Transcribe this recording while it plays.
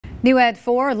New at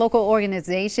 4, a local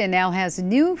organization now has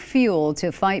new fuel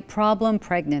to fight problem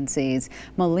pregnancies.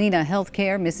 Molina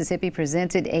Healthcare Mississippi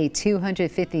presented a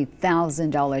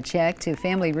 $250,000 check to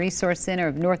Family Resource Center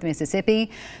of North Mississippi.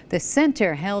 The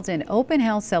center held an open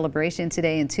house celebration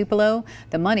today in Tupelo.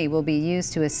 The money will be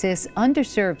used to assist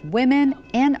underserved women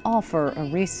and offer a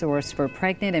resource for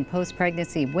pregnant and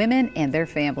post-pregnancy women and their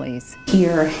families.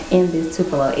 Here in this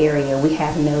Tupelo area, we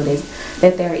have noticed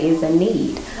that there is a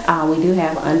need. We do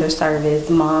have underserviced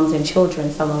moms and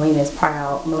children, so Molina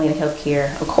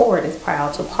Healthcare Accord is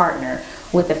proud to partner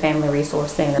with the Family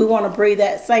Resource Center. We want to breathe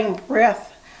that same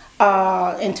breath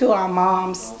into our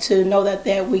moms, to know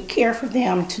that we care for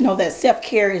them, to know that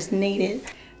self-care is needed.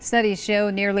 Studies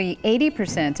show nearly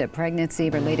 80% of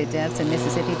pregnancy-related deaths in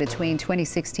Mississippi between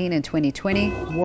 2016 and 2020